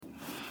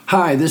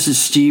Hi, this is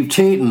Steve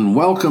Tayton.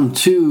 Welcome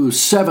to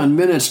 7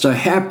 Minutes to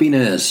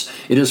Happiness.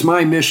 It is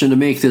my mission to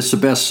make this the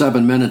best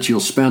 7 minutes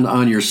you'll spend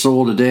on your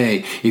soul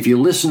today. If you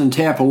listen and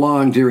tap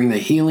along during the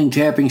healing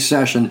tapping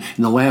session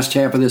in the last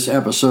half of this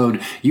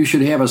episode, you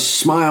should have a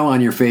smile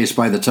on your face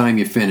by the time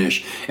you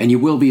finish, and you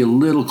will be a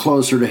little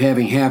closer to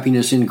having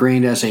happiness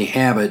ingrained as a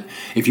habit.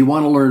 If you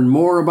want to learn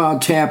more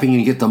about tapping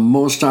and get the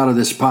most out of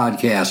this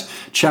podcast,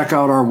 check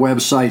out our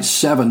website,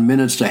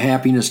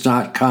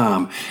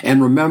 7minutestohappiness.com.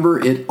 And remember,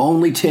 it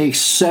only takes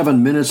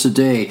 7 minutes a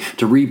day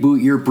to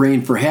reboot your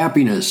brain for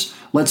happiness.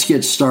 Let's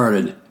get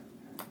started.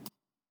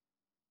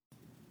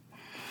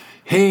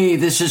 Hey,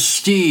 this is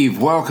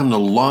Steve. Welcome to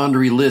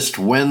Laundry List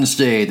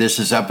Wednesday. This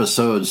is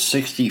episode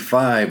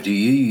 65. Do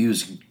you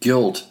use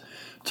guilt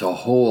to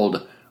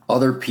hold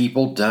other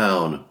people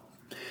down?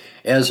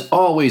 As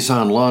always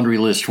on Laundry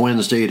List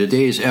Wednesday,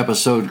 today's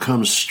episode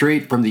comes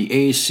straight from the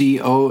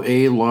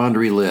ACOA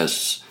laundry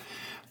lists.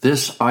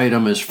 This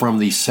item is from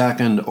the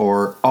second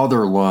or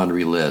other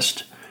laundry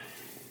list.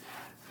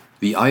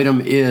 The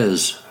item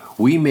is,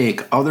 we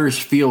make others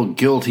feel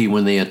guilty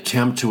when they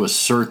attempt to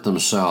assert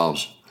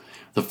themselves.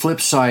 The flip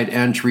side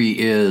entry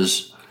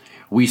is,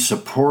 we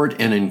support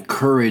and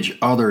encourage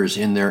others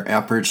in their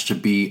efforts to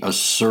be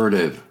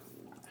assertive.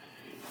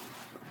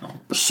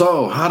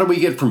 So, how do we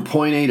get from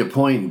point A to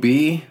point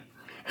B?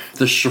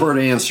 The short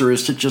answer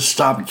is to just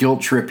stop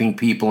guilt-tripping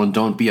people and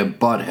don't be a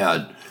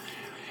butthead.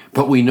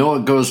 But we know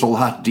it goes a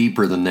lot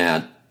deeper than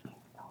that.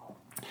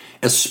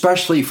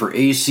 Especially for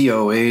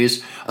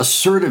ACOAs,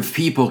 assertive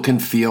people can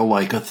feel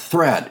like a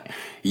threat.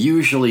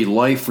 Usually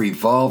life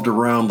revolved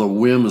around the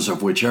whims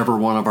of whichever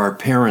one of our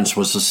parents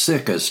was the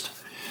sickest.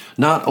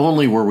 Not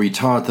only were we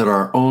taught that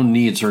our own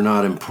needs are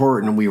not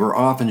important, we were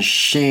often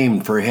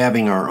shamed for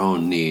having our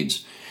own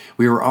needs.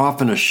 We were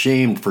often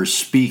ashamed for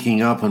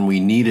speaking up when we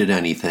needed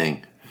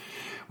anything.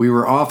 We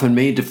were often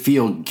made to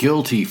feel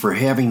guilty for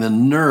having the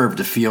nerve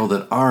to feel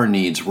that our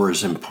needs were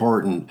as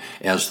important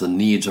as the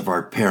needs of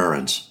our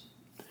parents.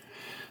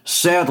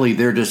 Sadly,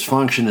 their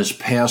dysfunction is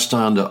passed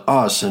on to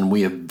us, and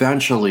we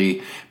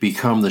eventually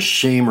become the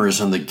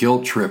shamers and the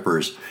guilt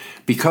trippers.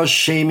 Because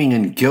shaming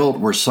and guilt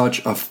were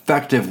such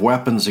effective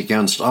weapons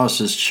against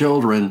us as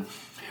children,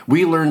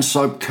 we learn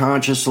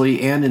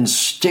subconsciously and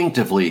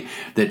instinctively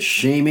that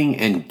shaming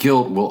and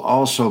guilt will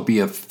also be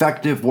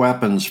effective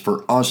weapons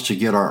for us to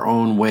get our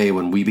own way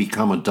when we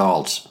become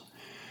adults.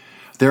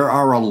 There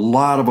are a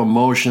lot of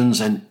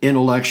emotions and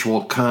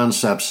intellectual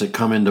concepts that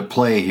come into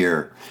play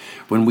here.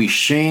 When we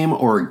shame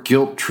or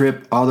guilt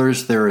trip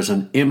others, there is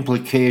an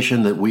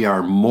implication that we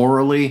are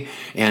morally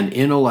and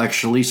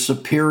intellectually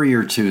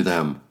superior to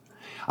them.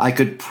 I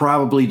could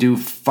probably do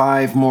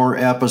 5 more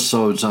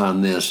episodes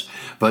on this,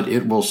 but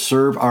it will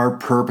serve our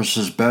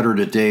purposes better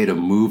today to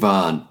move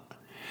on.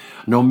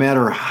 No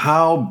matter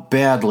how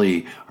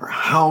badly or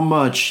how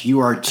much you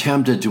are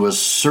tempted to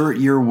assert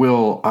your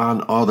will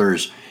on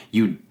others,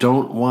 you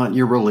don't want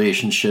your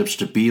relationships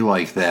to be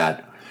like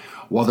that.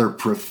 Whether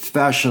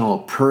professional,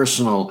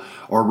 personal,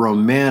 or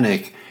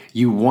romantic,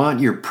 you want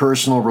your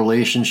personal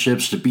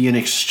relationships to be an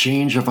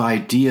exchange of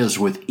ideas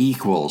with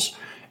equals.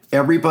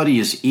 Everybody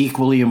is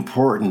equally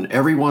important.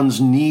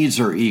 Everyone's needs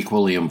are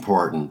equally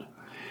important.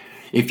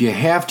 If you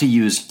have to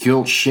use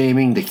guilt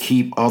shaming to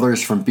keep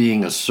others from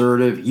being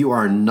assertive, you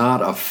are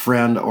not a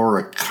friend or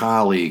a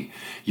colleague.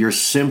 You're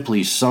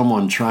simply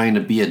someone trying to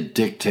be a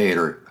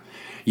dictator.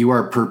 You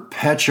are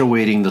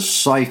perpetuating the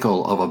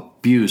cycle of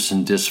abuse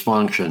and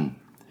dysfunction.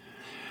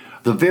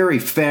 The very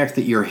fact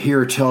that you're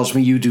here tells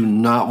me you do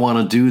not want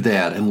to do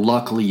that, and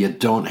luckily you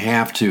don't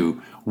have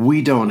to.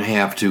 We don't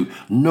have to.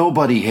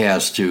 Nobody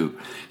has to.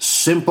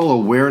 Simple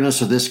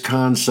awareness of this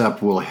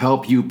concept will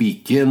help you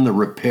begin the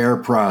repair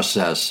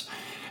process.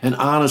 And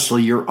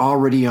honestly, you're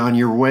already on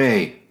your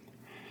way.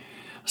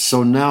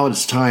 So now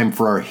it's time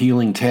for our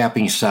healing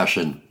tapping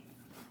session.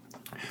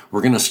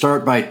 We're going to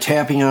start by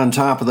tapping on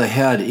top of the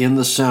head in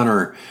the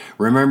center.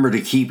 Remember to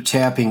keep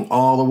tapping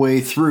all the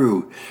way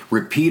through.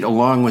 Repeat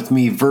along with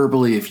me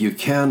verbally if you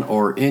can,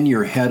 or in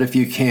your head if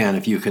you can.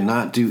 If you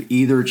cannot do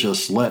either,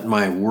 just let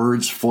my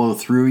words flow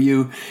through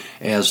you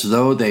as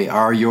though they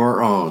are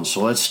your own.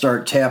 So let's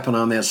start tapping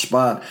on that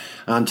spot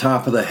on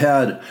top of the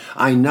head.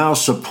 I now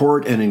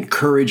support and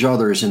encourage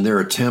others in their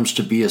attempts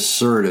to be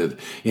assertive.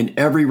 In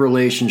every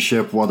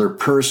relationship, whether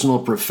personal,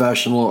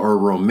 professional, or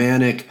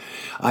romantic,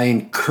 I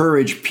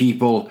encourage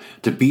people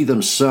to be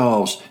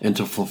themselves and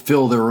to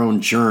fulfill their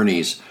own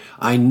journeys.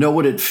 I know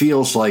what it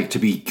feels like to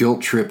be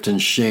guilt-tripped and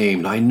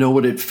shamed. I know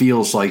what it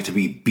feels like to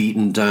be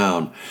beaten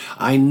down.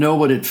 I know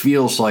what it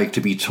feels like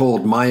to be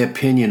told my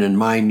opinion and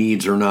my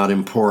needs are not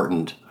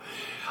important.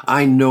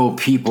 I know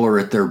people are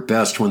at their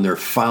best when they're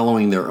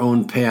following their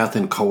own path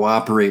and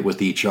cooperate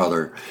with each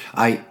other.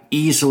 I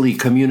easily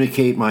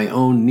communicate my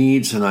own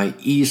needs, and I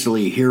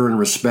easily hear and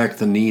respect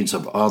the needs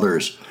of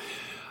others.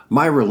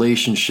 My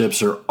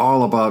relationships are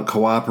all about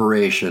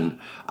cooperation.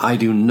 I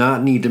do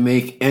not need to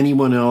make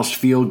anyone else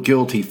feel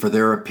guilty for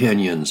their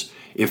opinions.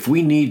 If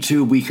we need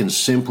to, we can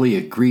simply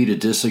agree to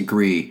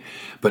disagree,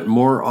 but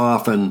more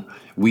often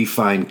we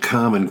find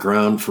common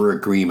ground for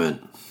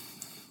agreement.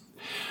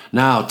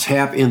 Now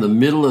tap in the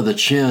middle of the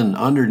chin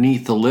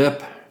underneath the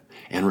lip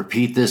and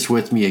repeat this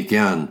with me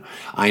again.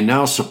 I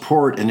now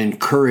support and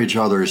encourage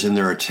others in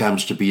their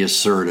attempts to be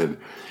assertive.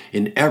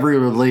 In every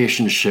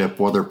relationship,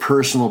 whether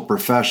personal,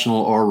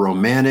 professional, or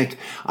romantic,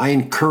 I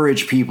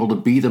encourage people to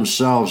be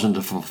themselves and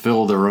to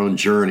fulfill their own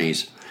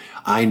journeys.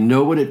 I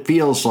know what it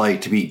feels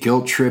like to be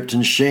guilt-tripped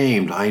and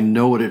shamed. I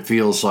know what it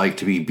feels like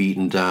to be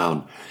beaten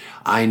down.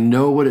 I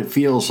know what it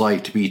feels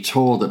like to be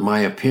told that my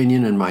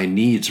opinion and my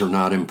needs are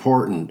not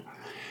important.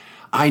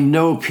 I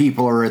know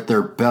people are at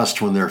their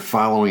best when they're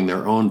following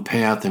their own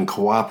path and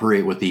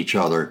cooperate with each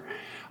other.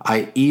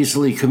 I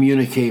easily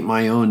communicate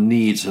my own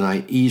needs, and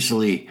I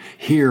easily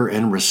hear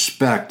and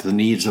respect the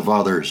needs of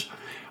others.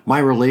 My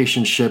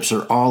relationships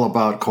are all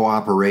about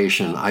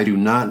cooperation. I do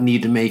not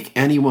need to make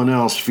anyone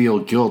else feel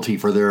guilty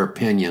for their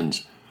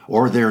opinions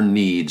or their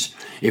needs.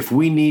 If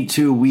we need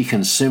to, we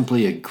can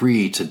simply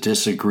agree to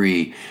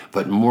disagree,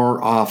 but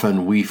more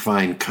often we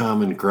find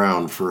common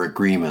ground for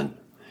agreement.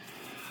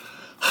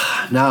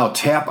 Now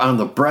tap on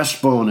the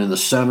breastbone in the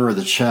center of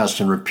the chest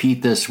and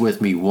repeat this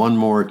with me one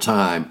more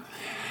time.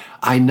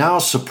 I now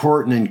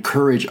support and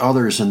encourage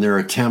others in their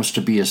attempts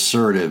to be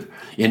assertive.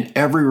 In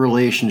every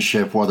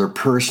relationship, whether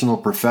personal,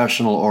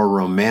 professional, or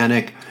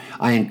romantic,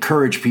 I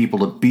encourage people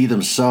to be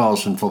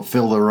themselves and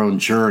fulfill their own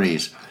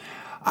journeys.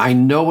 I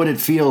know what it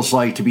feels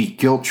like to be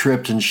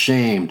guilt-tripped and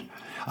shamed.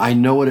 I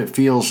know what it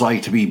feels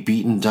like to be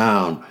beaten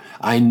down.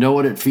 I know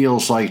what it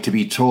feels like to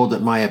be told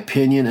that my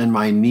opinion and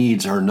my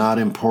needs are not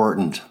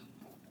important.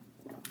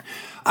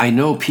 I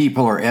know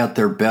people are at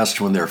their best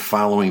when they're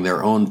following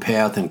their own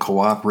path and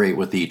cooperate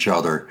with each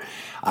other.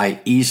 I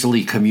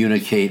easily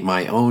communicate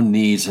my own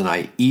needs, and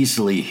I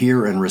easily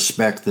hear and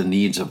respect the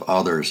needs of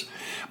others.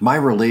 My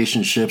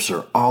relationships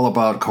are all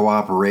about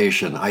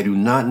cooperation. I do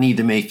not need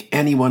to make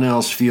anyone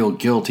else feel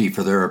guilty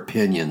for their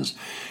opinions.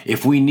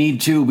 If we need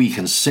to, we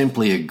can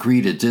simply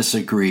agree to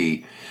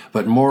disagree,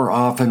 but more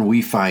often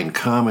we find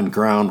common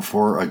ground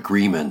for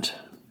agreement.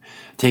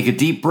 Take a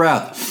deep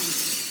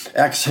breath,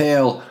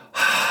 exhale,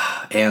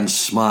 and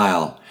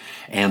smile.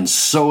 And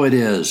so it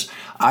is.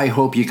 I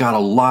hope you got a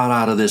lot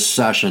out of this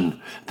session.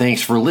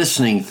 Thanks for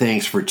listening,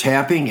 thanks for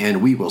tapping,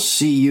 and we will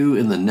see you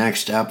in the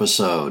next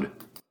episode.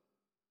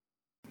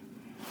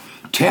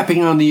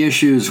 Tapping on the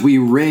issues we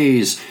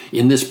raise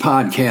in this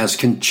podcast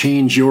can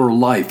change your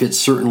life. It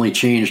certainly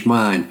changed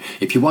mine.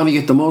 If you want to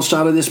get the most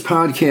out of this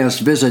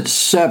podcast, visit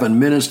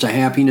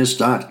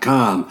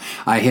 7minutesToHappiness.com.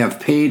 I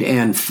have paid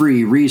and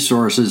free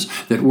resources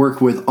that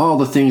work with all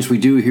the things we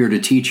do here to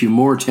teach you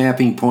more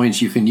tapping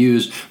points you can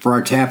use for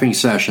our tapping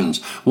sessions.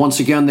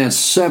 Once again, that's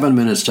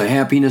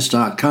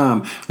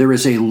 7minutesToHappiness.com. There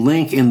is a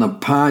link in the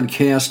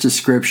podcast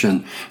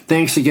description.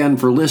 Thanks again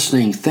for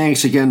listening.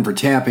 Thanks again for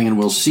tapping, and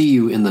we'll see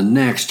you in the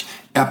next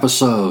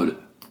episode.